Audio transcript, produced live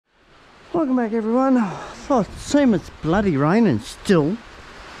Welcome back everyone. Oh, it seems it's bloody raining still.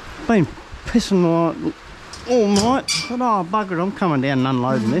 Been pissing all night. I thought, oh bugger it, I'm coming down and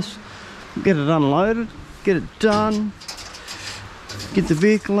unloading this. Get it unloaded, get it done, get the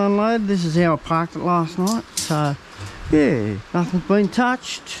vehicle unloaded. This is how I parked it last night. So yeah, nothing's been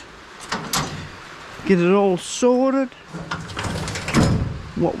touched. Get it all sorted.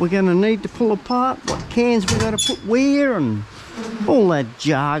 What we're going to need to pull apart, what cans we're going to put where, and all that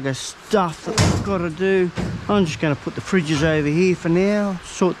jargon stuff that we've got to do. I'm just going to put the fridges over here for now,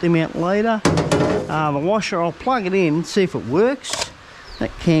 sort them out later. The washer, I'll plug it in, see if it works.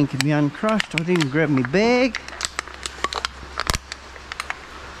 That can be uncrushed. I didn't grab my bag.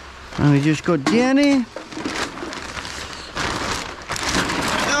 And we just got down here.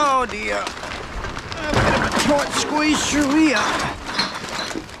 Oh dear. A bit of a tight squeeze through here.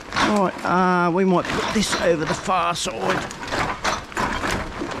 Right, we might put this over the far side,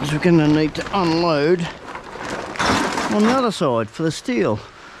 because we're going to need to unload on the other side for the steel.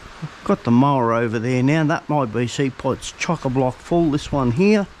 Got the mower over there now. That might be pod's chock-a-block full, this one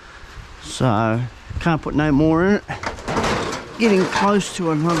here, so can't put no more in it. Getting close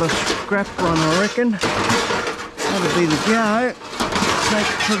to another scrap run, I reckon. That'll be the go. Take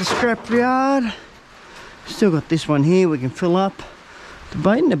it to the scrap yard. Still got this one here we can fill up.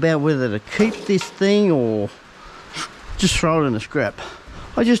 Debating about whether to keep this thing or just throw it in the scrap.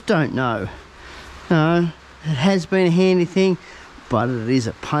 I just don't know. No, it has been a handy thing, but it is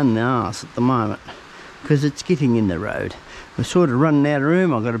a pain in the arse at the moment because it's getting in the road. We're sort of running out of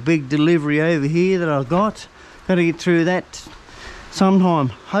room. I've got a big delivery over here that I've got to get through that sometime.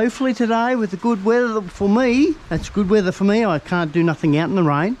 Hopefully today with the good weather for me. That's good weather for me. I can't do nothing out in the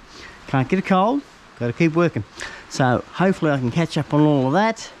rain. Can't get a cold. Got to keep working. So hopefully I can catch up on all of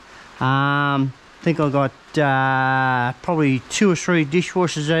that. I think I got probably 2 or 3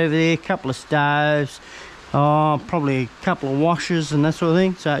 dishwashers over there, a couple of stoves, probably a couple of washers and that sort of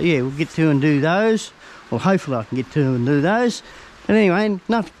thing. So yeah, we'll get to and do those. Well, hopefully I can get to and do those. But anyway,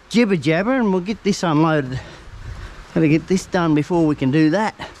 enough jibber jabber, and we'll get this unloaded. Got to get this done before we can do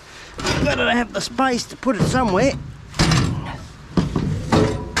that. Got to have the space to put it somewhere.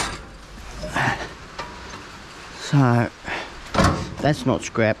 So that's not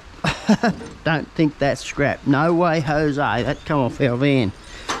scrap. Don't think that's scrap. No way, Jose. That come off our van.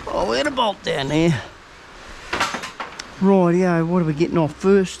 Oh, we got a bolt down there. Rightio, what are we getting off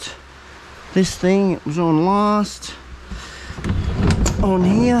first? This thing, it was on last. On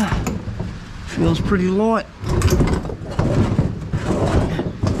here. Feels pretty light.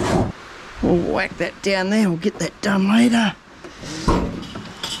 We'll whack that down there. We'll get that done later.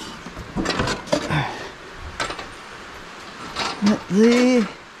 That there.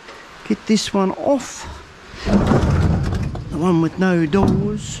 Get this one off. The one with no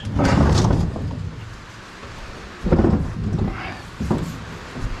doors.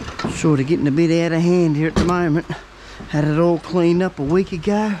 Sort of getting a bit out of hand here at the moment. Had it all cleaned up a week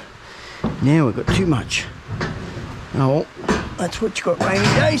ago. Now we've got too much. Oh well, that's what you got rainy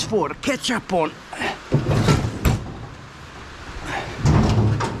days for, to catch up on.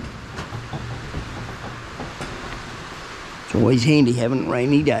 It's always handy having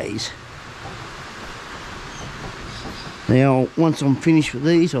rainy days. Now, once I'm finished with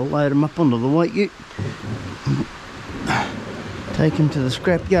these, I'll load them up onto the weight ute. Take them to the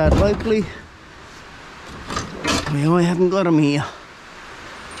scrap yard locally. Well, I haven't got them here.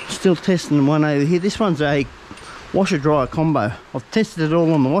 Still testing one over here. This one's a washer dryer combo. I've tested it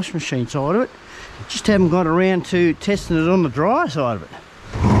all on the wash machine side of it. Just haven't got around to testing it on the dryer side of it.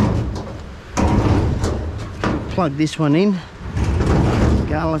 Plug this one in.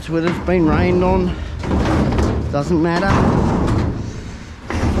 Regardless whether it's been rained on, doesn't matter.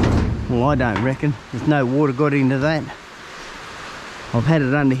 Well, I don't reckon. There's no water got into that. I've had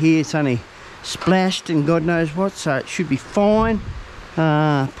it under here. It's only splashed and God knows what, so it should be fine.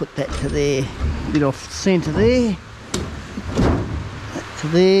 Put that to there. A bit off the centre there. That to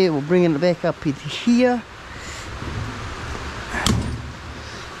there. We'll bring it back up into here.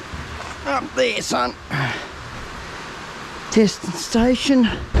 Up there, son. Testing station.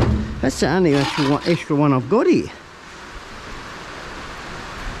 That's the only extra one I've got here.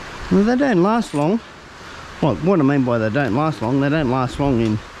 Well, they don't last long. Well, what I mean by they don't last long, they don't last long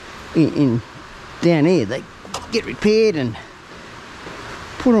in down here. They get repaired and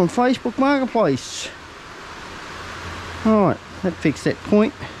put on Facebook Marketplace. Alright, that fixed that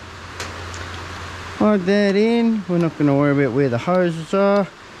point. Plug that in. We're not going to worry about where the hoses are.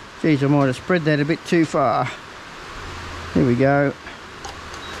 Geez, I might have spread that a bit too far. There we go.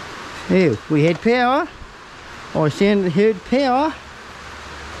 Here, we had power. I heard power.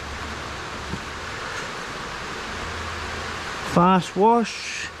 fast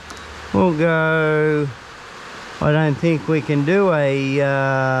wash. We'll go, I don't think we can do a,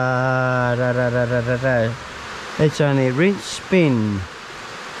 it's only a rinse spin.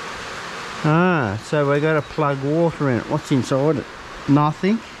 So we got to plug water in it. What's inside it?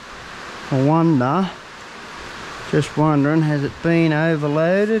 Nothing. I wonder, just wondering, has it been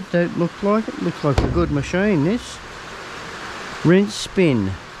overloaded? Don't look like it. Looks like a good machine, this. Rinse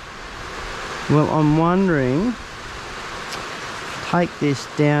spin. Well, I'm wondering, take this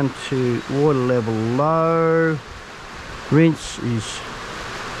down to water level low. Rinse is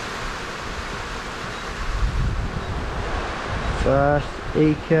fast,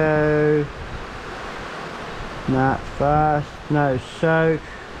 eco, not fast, no soak.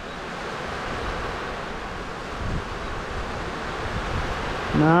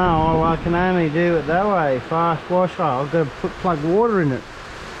 No, I can only do it that way, fast wash. Oh, I've got to plug water in it.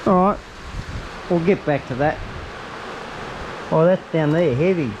 Alright, we'll get back to that. Oh, that's down there,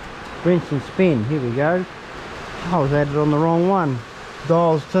 heavy. Rinse and spin, here we go. I was at it on the wrong one.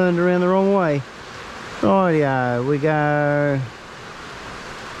 Dial's turned around the wrong way. Rightio, we go.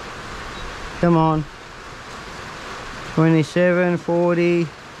 Come on. 27, 40.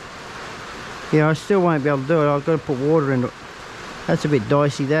 Yeah, I still won't be able to do it. I've got to put water in it. That's a bit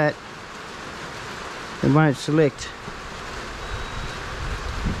dicey, that. It won't select.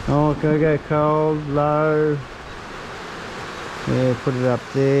 Oh, can I go cold, low? Yeah, put it up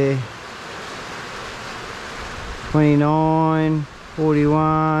there. 29,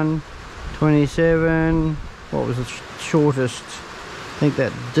 41, 27. What was the shortest? I think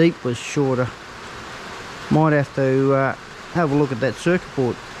that deep was shorter. Might have to have a look at that circuit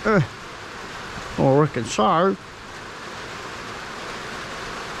board. I reckon so.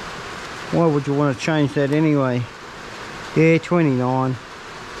 Why would you want to change that anyway? Yeah, 29.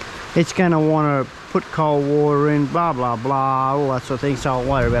 It's going to want to put cold water in, blah blah blah, all that sort of thing, so I'll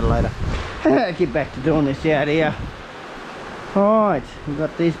worry about it later. Get back to doing this out here. Alright, we've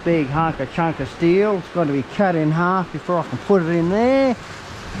got this big hunk of chunk of steel. It's got to be cut in half before I can put it in there.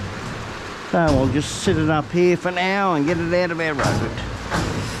 So we'll just sit it up here for now and get it out of our road.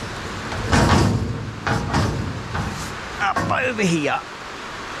 Up over here.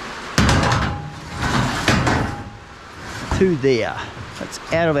 To there. That's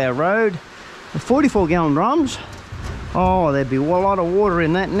out of our road. The 44 gallon drums. Oh, there'd be a lot of water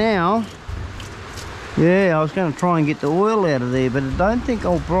in that now. Yeah, I was going to try and get the oil out of there, but I don't think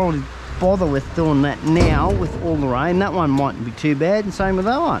I'll probably bother with doing that now with all the rain. That one mightn't be too bad, and same with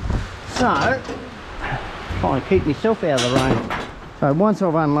that one. So, try and keep myself out of the rain. So once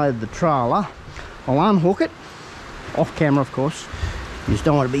I've unloaded the trailer, I'll unhook it. Off camera, of course. You just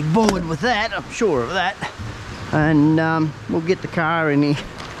don't want to be bored with that, I'm sure of that. And we'll get the car in here,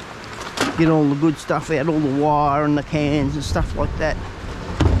 get all the good stuff out, all the wire and the cans and stuff like that.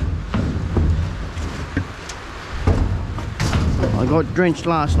 I got drenched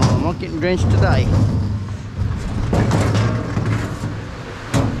last night, I'm not getting drenched today.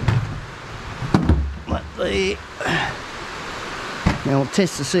 Right there. Now we'll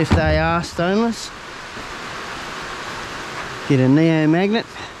test to see if they are stainless. Get a neo magnet.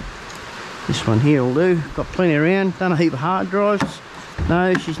 This one here will do. Got plenty around. Done a heap of hard drives.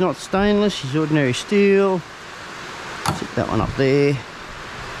 No, she's not stainless. She's ordinary steel. Stick that one up there.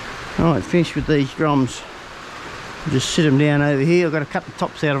 Alright, finished with these drums. I'll just sit them down over here. I've got to cut the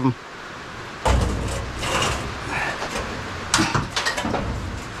tops out of them.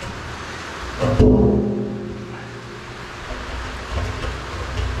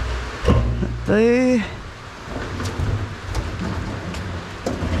 Up there.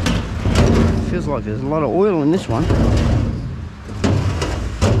 Feels like there's a lot of oil in this one.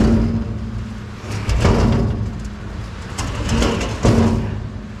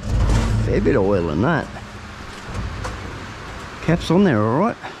 Fair bit of oil in that. Cap's on there,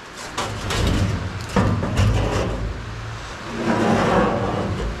 alright.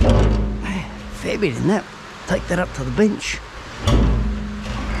 Fair bit in that. Take that up to the bench.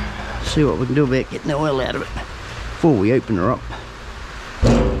 See what we can do about getting the oil out of it before we open her up.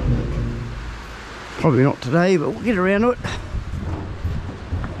 Probably not today, but we'll get around to it.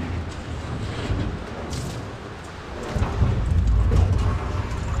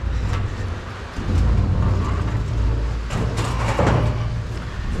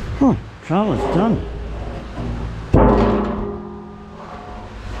 Oh, trailer's done.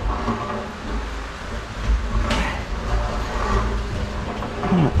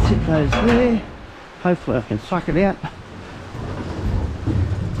 Right, sit those there. Hopefully I can suck it out.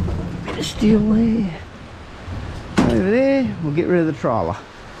 Bit of steel there. Over there, we'll get rid of the trailer.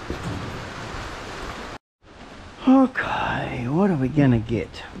 Okay, what are we gonna get?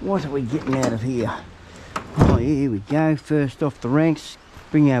 What are we getting out of here? Oh, here we go. First off the ranks,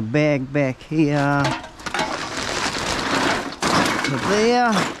 bring our bag back here to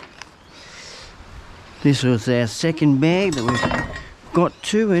there. This was our second bag that we've got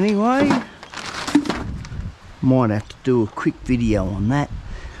to anyway. Might have to do a quick video on that.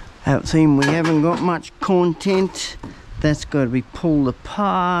 It seems we haven't got much content. That's got to be pulled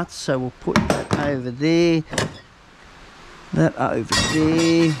apart, so we'll put that over there. That over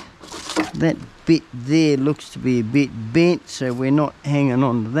there. That bit there looks to be a bit bent, so we're not hanging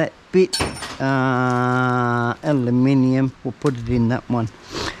on to that bit. Aluminium, we'll put it in that one.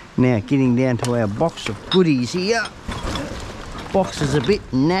 Now getting down to our box of goodies here. Box is a bit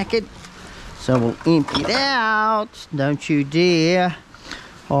knackered, so we'll empty it out. Don't you dare.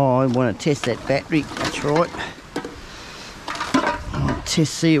 Oh, I want to test that battery, that's right. I'll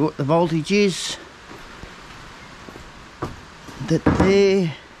test, see what the voltage is. That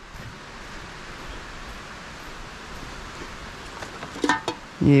there.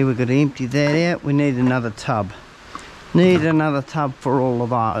 Yeah, we've got to empty that out. We need another tub. Need another tub for all of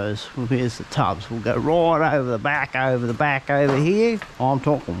those. Well, here's the tubs. We'll go right over the back over here. I'm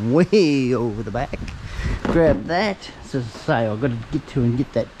talking way over the back. Grab that. As I say, I've got to get to and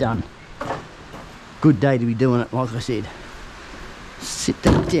get that done. Good day to be doing it, like I said. Sit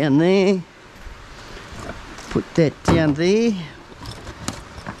that down there. Put that down there.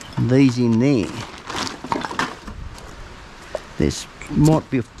 And these in there. There's might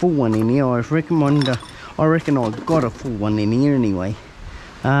be a full one in here. I reckon I've got a full one in here anyway.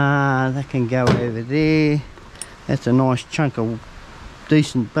 That can go over there. That's a nice chunk of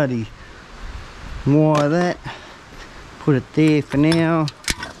decent buddy wire. That put it there for now.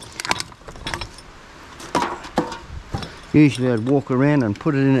 Usually I'd walk around and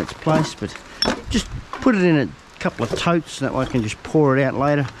put it in its place, but just put it in a couple of totes so that I can just pour it out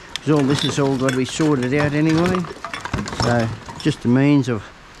later, because all this is all got to be sorted out anyway. So just a means of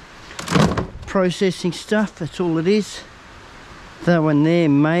processing stuff, that's all it is. That one there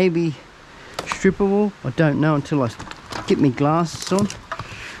may be strippable. I don't know until I get my glasses on.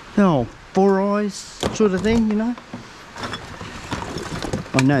 Oh, 4 eyes sort of thing, you know.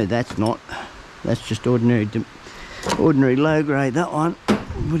 I know that's not. That's just ordinary low grade, that one.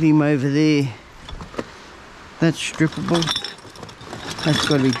 Put him over there. That's strippable. That's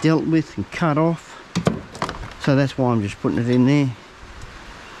got to be dealt with and cut off. So that's why I'm just putting it in there.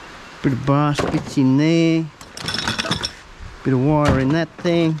 Bit of brass bits in there. Bit of wire in that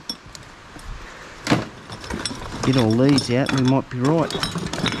thing. Get all these out, we might be right.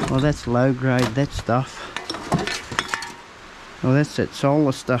 Oh, that's low grade, that stuff. Oh, that's that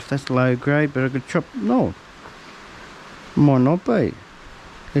solar stuff, that's low grade, but I could chop, no. Might not be.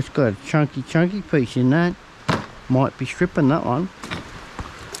 It's got a chunky piece in that. Might be stripping that one.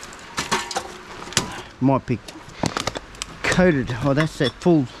 Might be coated. Oh, that's that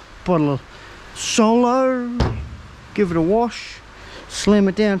full bottle of Solo. Give it a wash. Slam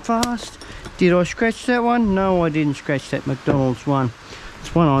it down fast. Did I scratch that one? No, I didn't scratch that McDonald's one.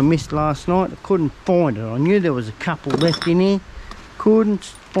 It's one I missed last night. I couldn't find it. I knew there was a couple left in here. Couldn't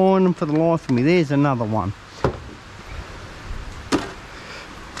find them for the life of me. There's another one.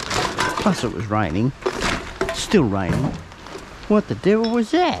 Plus it was raining. Still raining. What the devil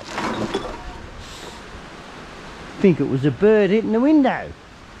was that? I think it was a bird hitting the window.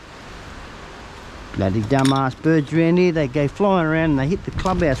 Bloody dumbass birds around here, they go flying around and they hit the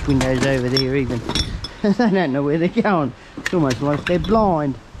clubhouse windows over there even. They don't know where they're going. It's almost like they're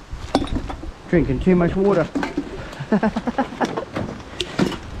blind. Drinking too much water.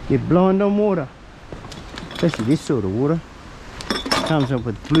 You're blind on water. Especially this sort of water. Comes up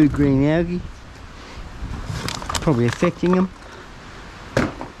with blue-green algae. Probably affecting them.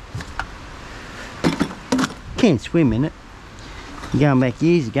 Can't swim in it. Going back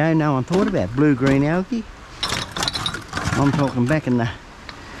years ago, no one thought about blue-green algae. I'm talking back in the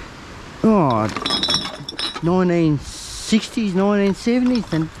 1960s,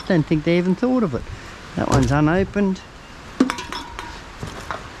 1970s. Don't think they even thought of it. That one's unopened.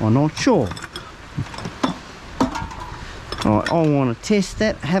 I'm not sure. Alright, I want to test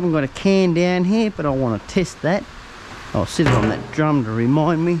that. I haven't got a can down here, but I want to test that. I'll sit it on that drum to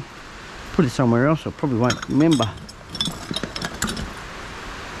remind me. Put it somewhere else, I probably won't remember.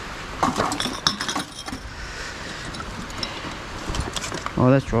 Oh,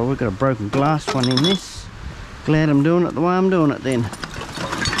 that's right, we've got a broken glass one in this. Glad I'm doing it the way I'm doing it then.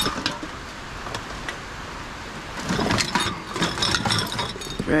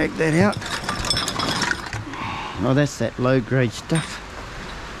 Drag that out. Oh, that's that low grade stuff.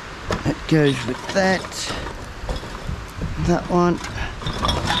 That goes with that. That one.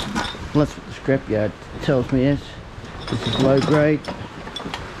 Well, that's what the scrapyard tells me is. This is low grade.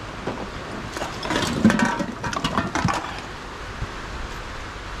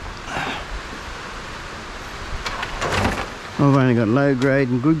 I've only got low grade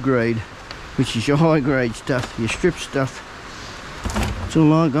and good grade, which is your high grade stuff, your strip stuff. That's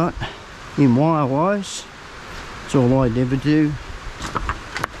all I got in wire wise. That's all I ever do.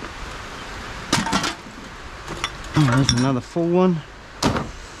 Oh, there's another full one.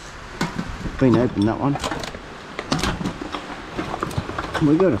 Been open, that one.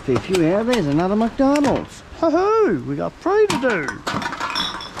 We got a fair few out. There's another McDonald's. Ho-ho! We got 3 to do.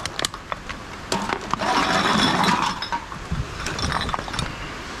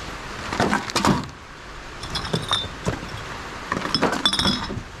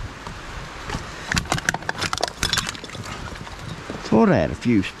 Thought I had a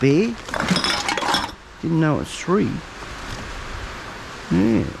few spare. Didn't know it's 3.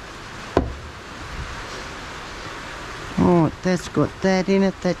 Yeah. Oh, that's got that in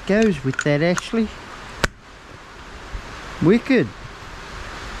it. That goes with that, actually. Wicked.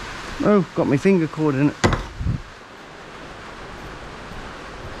 Oh, got my finger caught in it.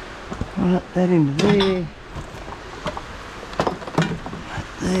 Right, that into there. That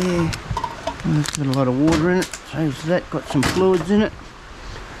there. Oh, it's got a lot of water in it. So that got some fluids in it.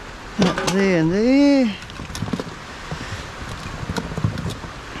 That there and there.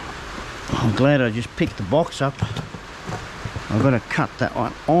 I'm glad I just picked the box up. I've got to cut that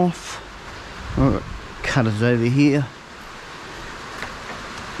one off. I've got cutters over here.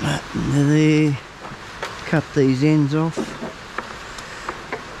 That into there. Cut these ends off.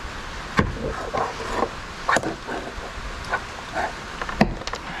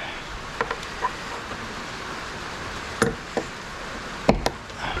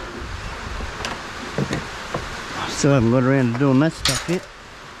 Still haven't got around to doing that stuff yet.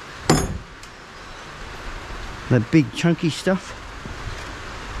 That big chunky stuff.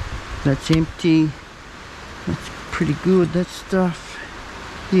 That's empty. That's pretty good, that stuff.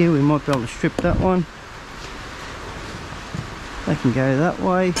 Yeah, we might be able to strip that one. They can go that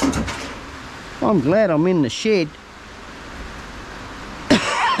way. I'm glad I'm in the shed.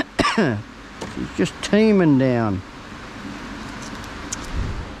 It's just teeming down.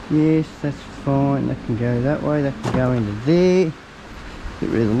 Yes, that's fine. That can go that way. That can go into there. Get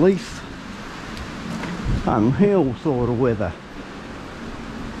rid of the leaf. Unreal sort of weather.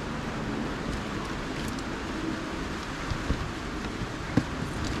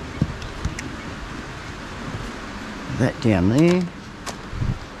 That down there.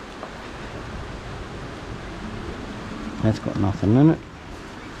 That's got nothing in it.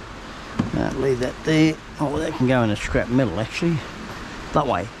 Leave that there. Oh, that can go in a scrap metal actually. That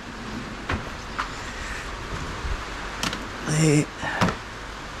way. There.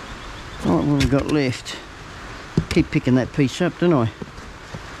 Right, what have we got left? Keep picking that piece up, don't I?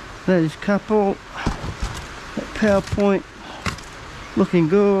 Those couple. That PowerPoint. Looking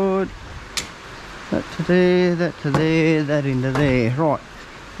good. That to there, that to there, that into there. Right,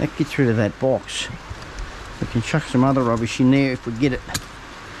 that gets rid of that box. We can chuck some other rubbish in there if we get it.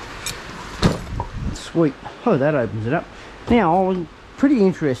 Sweet. Oh, that opens it up. Now, I was pretty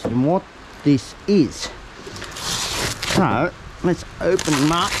interested in what this is. So, let's open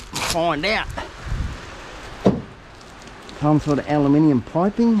them up and find out. Some sort of aluminium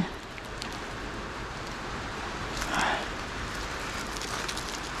piping.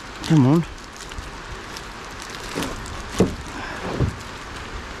 Come on.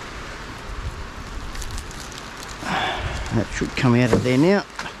 That should come out of there now.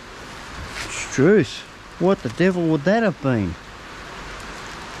 Struth. What the devil would that have been?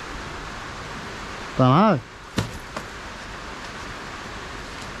 Dunno.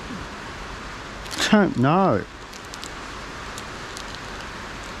 Don't know.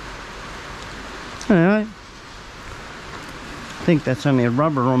 Anyway, I think that's only a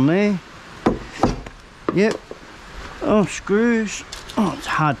rubber on there. Yep. Oh, screws. Oh, it's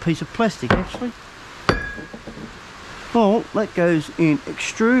a hard piece of plastic actually. Oh, that goes in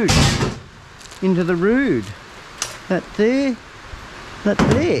extrude into the rood. That there, that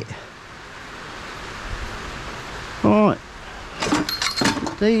there. Right,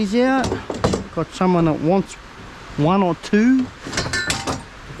 get these out. Got someone that wants 1 or 2,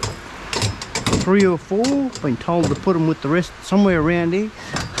 3 or 4. Been told to put them with the rest somewhere around here.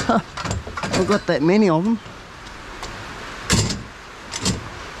 I've got that many of them.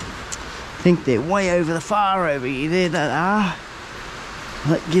 I think they're way over the far over here. There they are.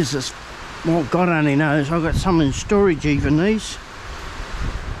 That gives us, well, God only knows. I've got some in storage even these.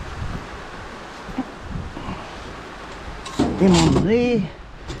 them on there.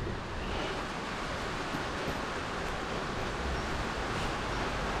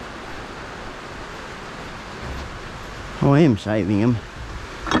 I am saving them.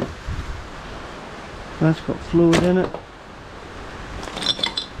 That's got fluid in it.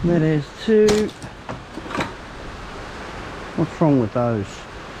 That has two. What's wrong with those?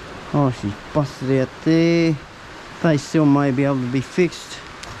 Oh, she's busted out there. They still may be able to be fixed.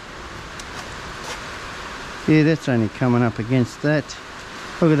 Yeah, that's only coming up against that.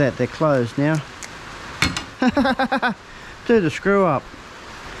 Look at that, they're closed now. Do the screw up.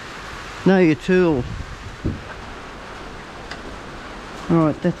 Know your tool.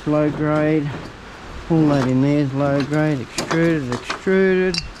 Alright, that's low grade. All that in there is low grade. Extruded,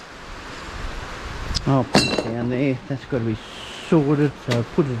 extruded. I'll put it down there. That's got to be sorted, so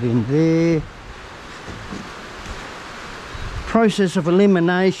put it in there. Process of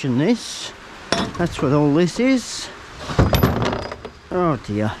elimination, this. That's what all this is. Oh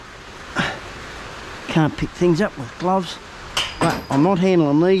dear. Can't pick things up with gloves. But I'm not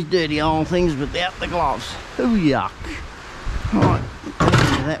handling these dirty old things without the gloves. Oh yuck. Right,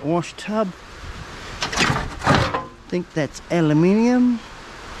 into that wash tub. I think that's aluminium.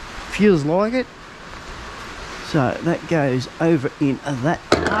 Feels like it. So that goes over in that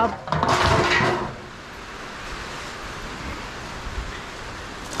tub.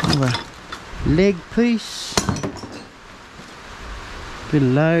 Another leg piece. Bit of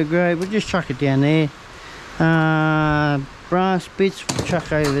low grade. We'll just chuck it down there. Brass bits we'll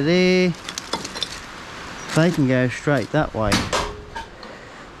chuck over there. They can go straight that way.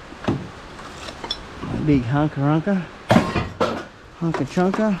 A big hunker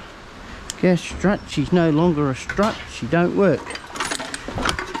chunker. Gas strut, she's no longer a strut, she don't work.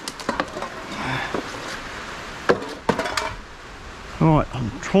 Alright,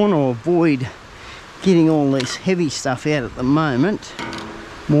 I'm trying to avoid getting all this heavy stuff out at the moment,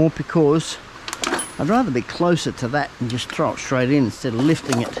 more because I'd rather be closer to that and just throw it straight in instead of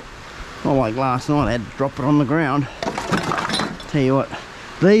lifting it. Not like last night, I had to drop it on the ground. Tell you what,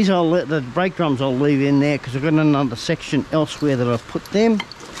 these the brake drums I'll leave in there because I've got another section elsewhere that I've put them.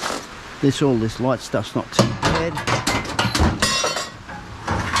 All this light stuff's not too bad.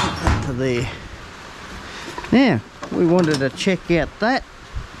 Up to there. Now, we wanted to check out that.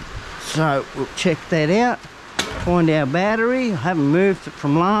 So we'll check that out. Find our battery. I haven't moved it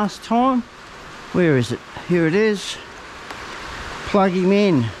from last time. Where is it? Here it is. Plug him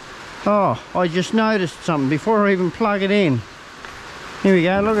in. Oh, I just noticed something before I even plug it in. Here we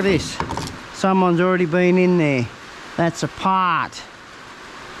go, look at this. Someone's already been in there. That's a part.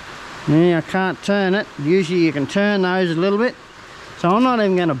 Yeah, I can't turn it. Usually you can turn those a little bit. So I'm not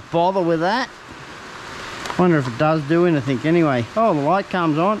even going to bother with that. Wonder if it does do anything anyway. Oh, the light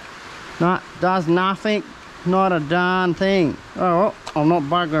comes on. No, does nothing. Not a darn thing. Oh, well, I'm not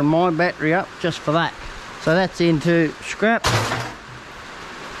buggering my battery up just for that. So that's into scrap.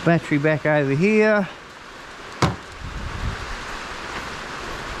 Battery back over here.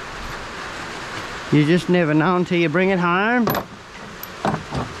 You just never know until you bring it home.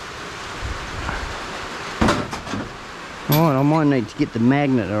 Alright, I might need to get the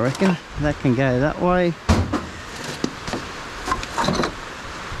magnet, I reckon. That can go that way.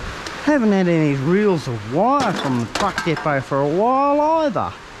 Haven't had any reels of wire from the truck depot for a while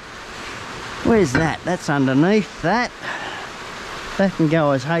either. Where's that? That's underneath that. That can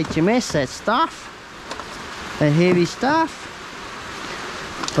go as HMS, that stuff. That heavy stuff.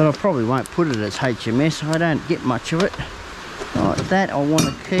 But I probably won't put it as HMS. I don't get much of it. Right, that I want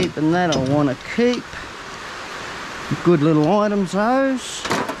to keep and that I want to keep. Good little items those.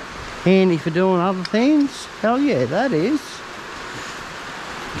 Handy for doing other things. Hell yeah, that is.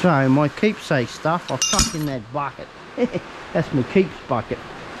 So my keepsake stuff I'll chuck in that bucket. That's my keeps bucket.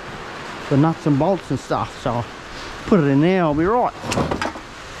 For nuts and bolts and stuff. So I'll put it in there, I'll be right.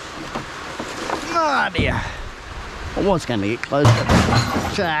 Oh dear. I was going to get closer.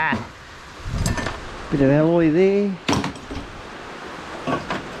 Bit of alloy there.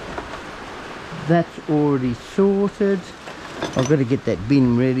 That's already sorted. I've got to get that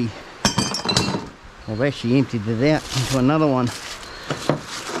bin ready. I've actually emptied it out into another one.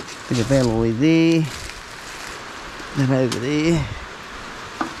 Bit of alloy there. That over there.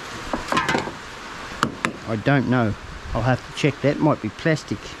 I don't know. I'll have to check that. Might be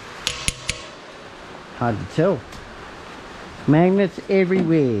plastic. Hard to tell. Magnets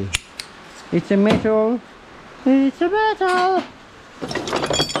everywhere. It's a metal. It's a metal.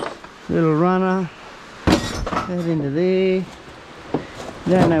 Little runner. That into there.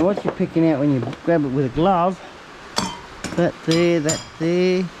 Don't know what you're picking out when you grab it with a glove. That there, that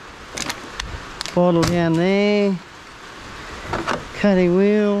there. Bottle down there. Cutting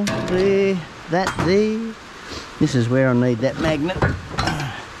wheel there, that there. This is where I need that magnet.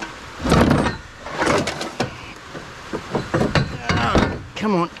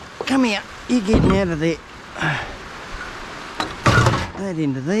 Come on, come here. You're getting out of there. That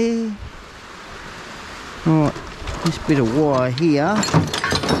into there. Right, this bit of wire here,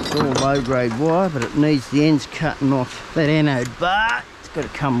 it's all low grade wire, but it needs the ends cutting off that anode bar. It's got to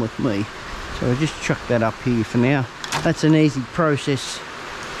come with me. So I just chuck that up here for now. That's an easy process.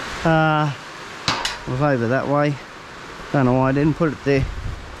 I was over that way. Don't know why I didn't put it there.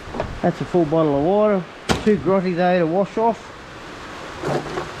 That's a full bottle of water. Too grotty though to wash off.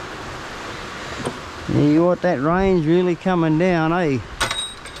 Yeah, you want that rain's really coming down, eh?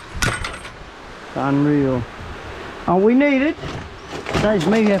 It's unreal. Oh, we need it. Saves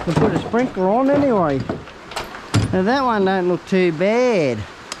me having to put a sprinkler on anyway. Now that one don't look too bad.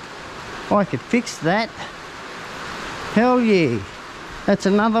 I could fix that. Hell yeah. That's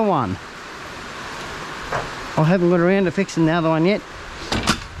another one. I haven't got around to fixing the other one yet.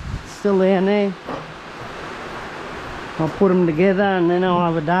 It's still down there. I'll put them together and then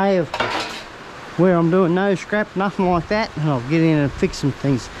I'll have a day of where I'm doing no scrap, nothing like that, and I'll get in and fix some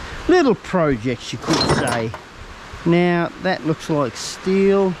things. Little projects, you could say. Now that looks like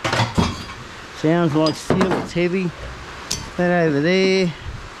steel. Sounds like steel. It's heavy. That over there.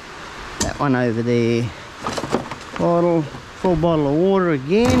 That one over there. Bottle, full bottle of water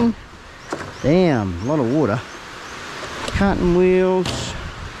again. Damn, a lot of water. Cutting wheels.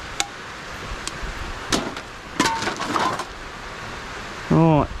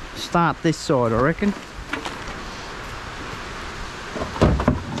 Right, start this side, I reckon.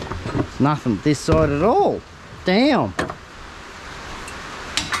 It's nothing this side at all. Damn.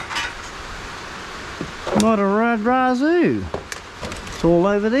 Not a razoo. It's all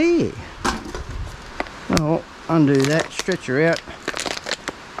over there. Oh, undo that, stretch her out.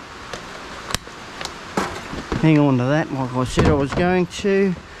 Hang on to that like I said I was going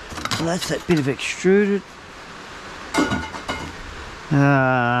to. So that's that bit of extruded.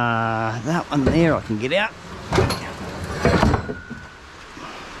 That one there I can get out.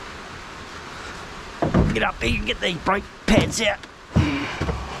 Get up here and get these brake pads out.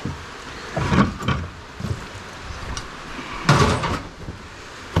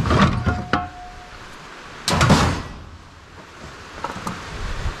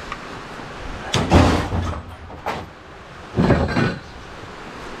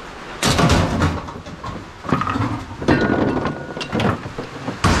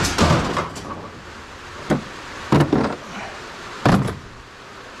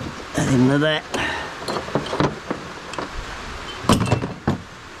 Into that.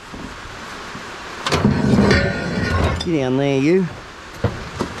 Get down there, you.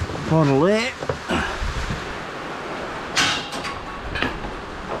 Bottle there.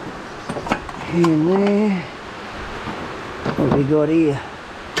 Here and there. What have we got here?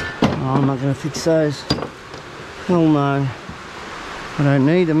 Oh, I'm not going to fix those. Hell no. I don't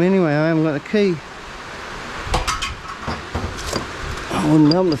need them anyway. I haven't got the key. I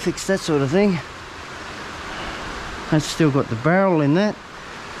wouldn't be able to fix that sort of thing. That's still got the barrel in that.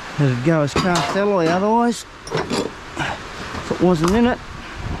 It'd go as cast alloy otherwise, if it wasn't in it.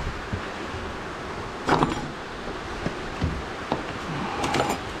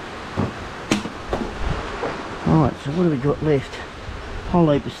 Alright, so what have we got left?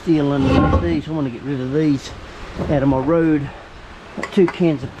 Whole heap of steel underneath these. I want to get rid of these out of my road. Got 2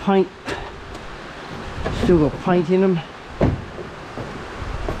 cans of paint. Still got paint in them.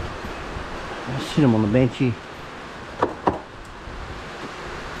 Sit them on the bench here.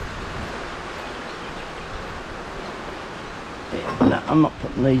 Yeah, no, I'm not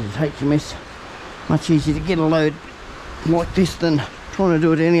putting these as HMS. Much easier to get a load like this than trying to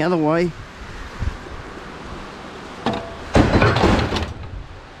do it any other way.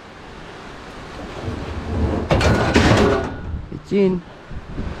 It's in.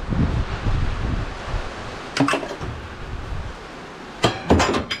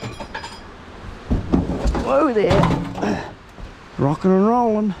 Whoa there, rocking and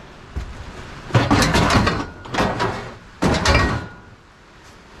rolling.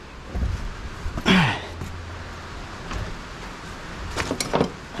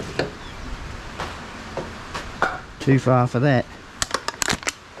 Too far for that.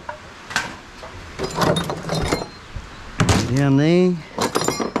 Down there,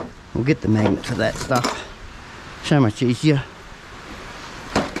 we'll get the magnet for that stuff. So much easier.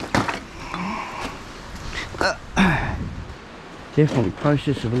 Definitely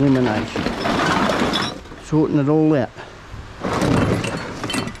process of elimination. Sorting it all out.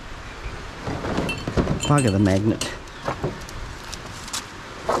 Bugger the magnet.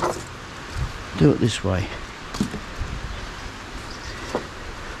 do it this way.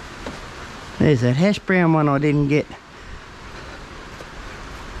 There's that hash brown one I didn't get.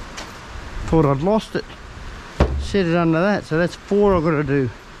 Thought I'd lost it. Set it under that, so that's 4 I've got to do.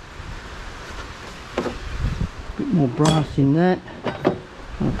 Bit more brass in that.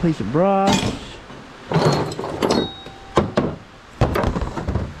 A piece of brass.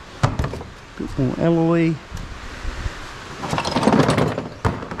 Bit more alloy.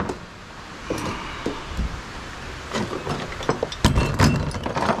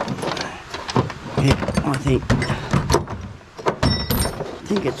 Yeah, I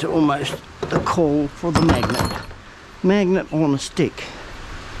think it's almost the call for the magnet. Magnet on a stick.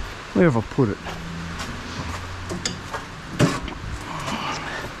 Where have I put it?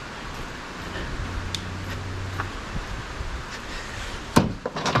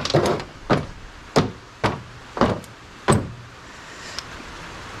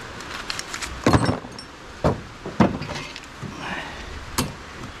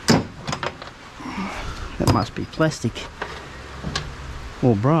 That must be plastic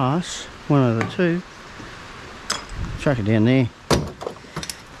or brass, one of the two. Chuck it down there.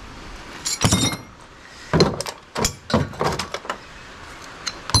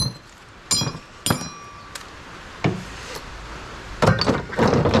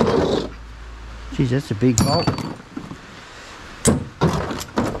 Geez, that's a big bolt.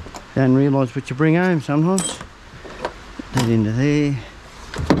 Don't realise what you bring home sometimes. Put that into there.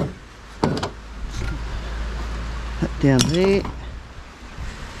 That down there.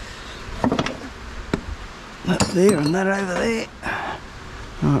 That there and that over there.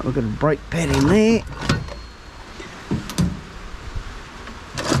 Alright, we've got a brake pad in there.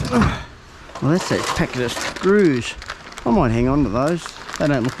 Well, that's that packet of screws. I might hang on to those. They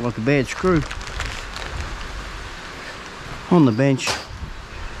don't look like a bad screw. On the bench.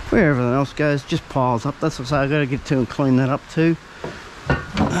 Where everything else goes, just piles up. That's what I say, I've got to get to and clean that up too.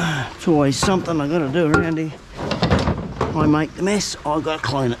 It's always something I've got to do around here. I make the mess, I've got to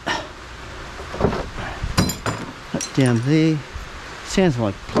clean it. That down there. Sounds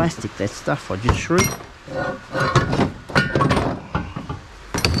like plastic, that stuff I just shrieked.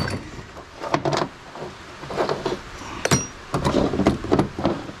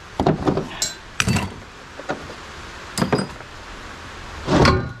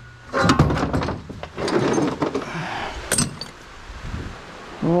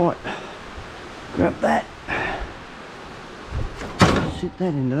 Right, grab that. Sit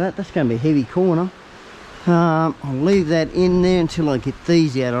that into that. That's going to be a heavy corner. I'll leave that in there until I get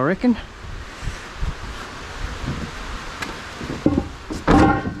these out, I reckon.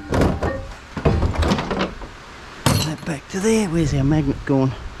 That back to there. Where's our magnet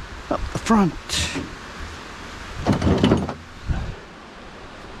gone? Up the front.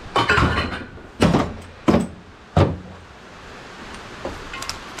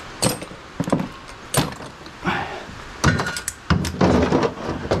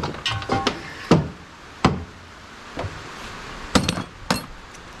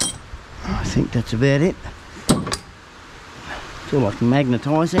 I think that's about it. It's all I can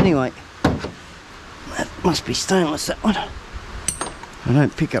magnetise anyway. That must be stainless, that one. I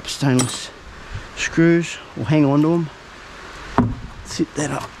don't pick up stainless screws or hang on to them. Sit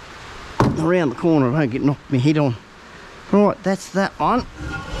that up around the corner, I don't get knocked my head on. Right, that's that one.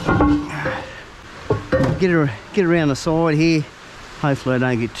 Get around the side here. Hopefully I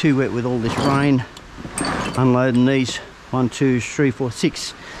don't get too wet with all this rain. Unloading these 1, 2, 3, 4,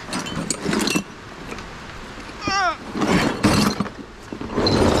 6.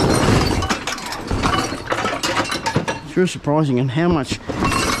 It's real surprising and how much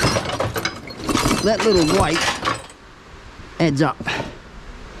that little weight adds up.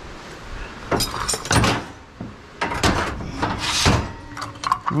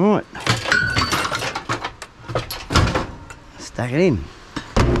 Right, stuck it in.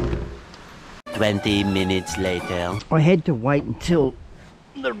 20 minutes later. I had to wait until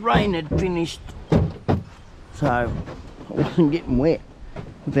the rain had finished, so I wasn't getting wet.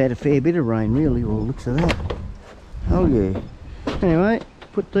 We've had a fair bit of rain really, all looks of that. Oh yeah. Anyway,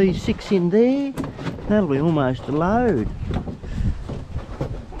 put these 6 in there. That'll be almost a load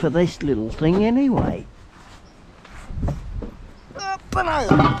for this little thing anyway. Up and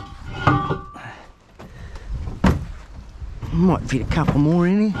over. Might fit a couple more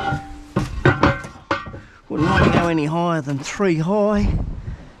in here. Wouldn't like to go any higher than 3 high.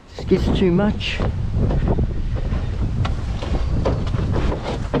 Just gets too much.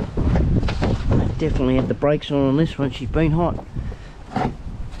 Definitely had the brakes on this one, she's been hot.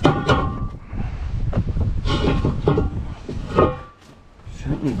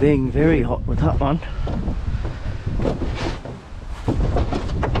 Certainly being very hot with that one.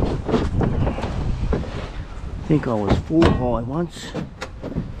 I think I was 4 high once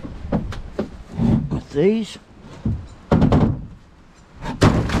with these.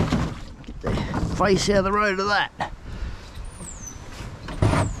 Get the face out of the road of that.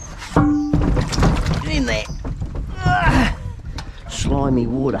 Get in there. Ah, slimy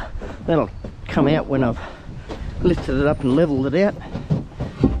water. That'll come out when I've lifted it up and leveled it out.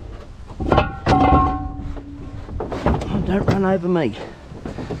 Oh, don't run over me.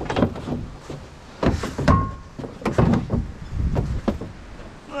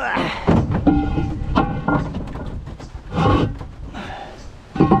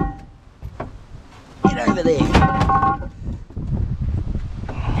 Get over there.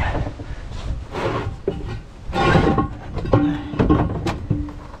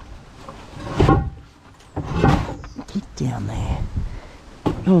 Get down there.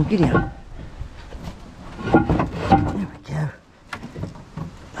 Oh, get down. There we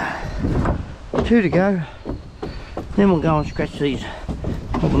go. 2 to go. Then we'll go and scratch these.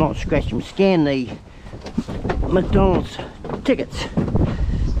 Well, not scratch them, scan the McDonald's tickets.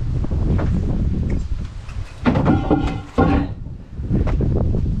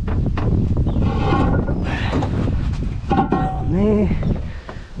 One there.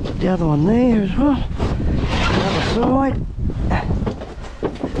 Put the other one there as well. The other side.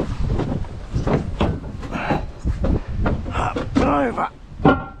 Up and over.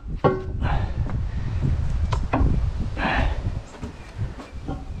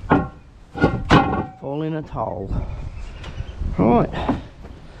 Fall in a hole. Right.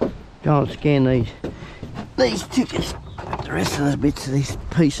 Go and scan these tickets. Put the rest of those bits of these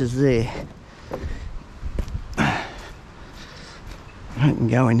pieces there. I can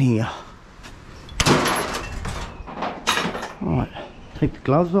go in here. Right, take the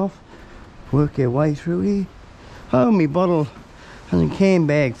gloves off, work our way through here. Oh, my bottle and the can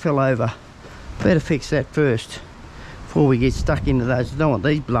bag fell over. Better fix that first before we get stuck into those. I don't want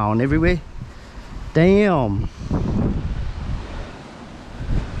these blowing everywhere. Damn.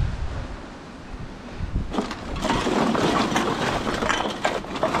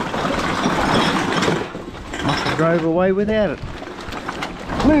 Must have drove away without it.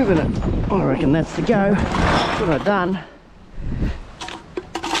 Moving it. I reckon that's the go. That's what I've done.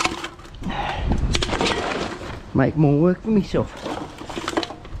 Make more work for myself.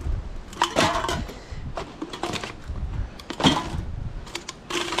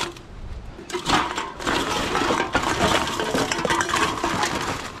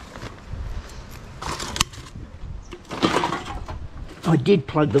 I did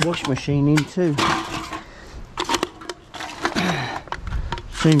plug the wash machine in too.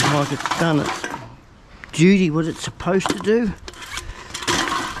 Seems like it's done its duty, what it's supposed to do.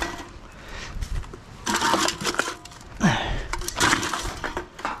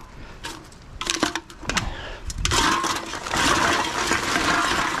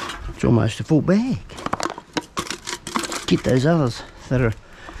 It's almost a full bag. Get those others that are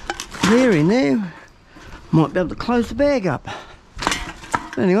there in there. Might be able to close the bag up.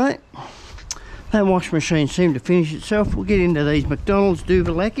 Anyway, that wash machine seemed to finish itself. We'll get into these McDonald's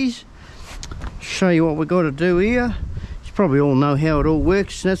Duvalakis. Show you what we've got to do here. You probably all know how it all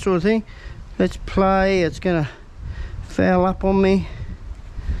works and that sort of thing. Let's play. It's going to foul up on me.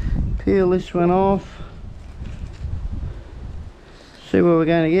 Peel this one off. See what we're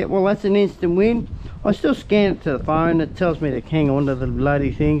going to get. Well, that's an instant win. I still scan it to the phone. It tells me to hang on to the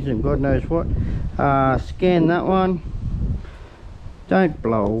bloody things and God knows what. Scan that one. Don't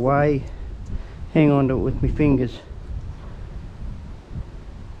blow away. Hang on to it with my fingers.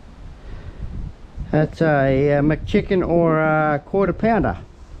 That's a McChicken or a quarter pounder.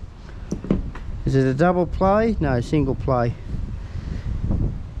 Is it a double play? No, single play.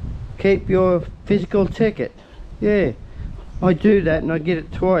 Keep your physical ticket. Yeah, I do that and I get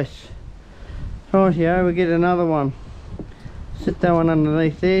it twice. Rightio, we get another one. Sit that one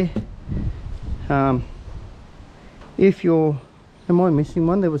underneath there. If you're... Am I missing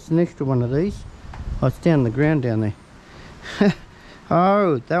one? There was an extra one of these. Oh, it's down the ground down there.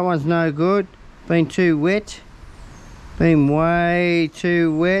 Oh, that one's no good. Been too wet. Been way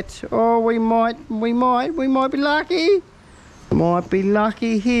too wet. Oh, we might be lucky. Might be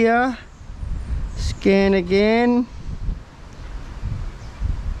lucky here. Scan again.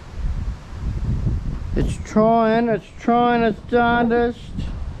 It's trying its darndest.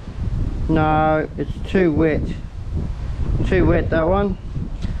 No, it's too wet. Too wet, that one.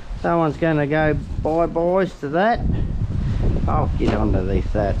 That one's going to go bye-byes to that. I'll get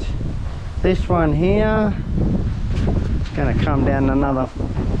underneath that. This one here. It's going to come down another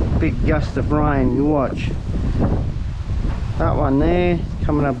big gust of rain, you watch. That one there,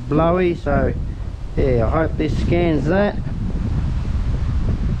 coming up blowy, so yeah, I hope this scans that.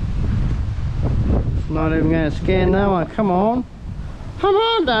 It's not even going to scan that one, come on. Come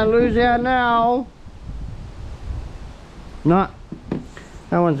on, don't lose out now. No,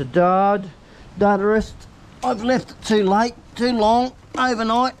 that one's a dudderist. I've left it too late, too long,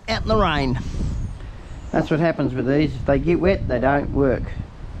 overnight, out in the rain. That's what happens with these. If they get wet, they don't work.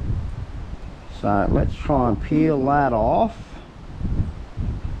 So let's try and peel that off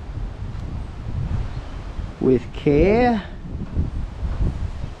with care.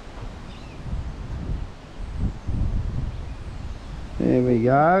 There we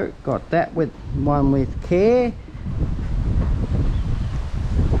go. Got that with one with care.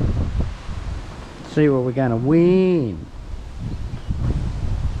 See what we're going to win.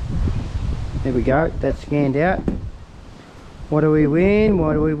 There we go, that's scanned out. What do we win?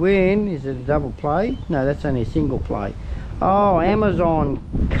 What do we win? Is it a double play? No, that's only a single play. Oh,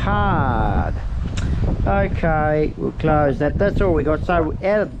 Amazon card. Okay, we'll close that. That's all we got. So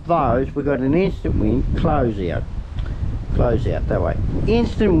out of those, we got an instant win, close out. Close out that way.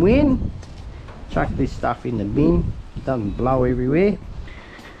 Instant win. Chuck this stuff in the bin. It doesn't blow everywhere.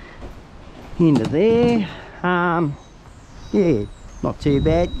 Into there. Yeah, not too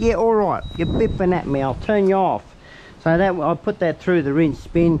bad. Yeah, alright, you're bipping at me, I'll turn you off. So that I put that through the rinse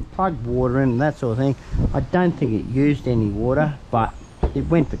spin, plugged water in and that sort of thing. I don't think it used any water, but it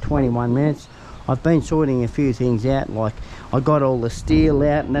went for 21 minutes. I've been sorting a few things out, like I got all the steel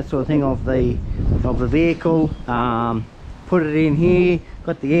out and that sort of thing of the vehicle. Put it in here,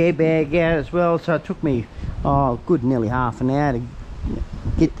 got the airbag out as well, so it took me good nearly half an hour to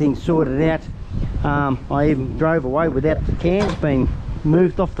get things sorted out. I even drove away without the cans being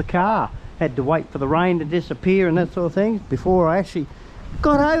moved off the car. Had to wait for the rain to disappear and that sort of thing before I actually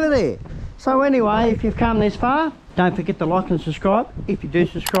got over there. So anyway, if you've come this far, don't forget to like and subscribe. If you do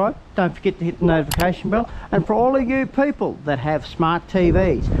subscribe, don't forget to hit the notification bell. And for all of you people that have smart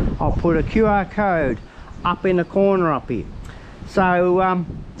TVs, I'll put a QR code up in the corner up here. So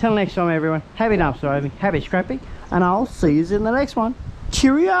till next time everyone, happy dumpster diving, happy scrapping, and I'll see you in the next one.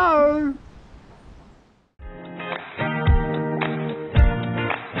 Cheerio!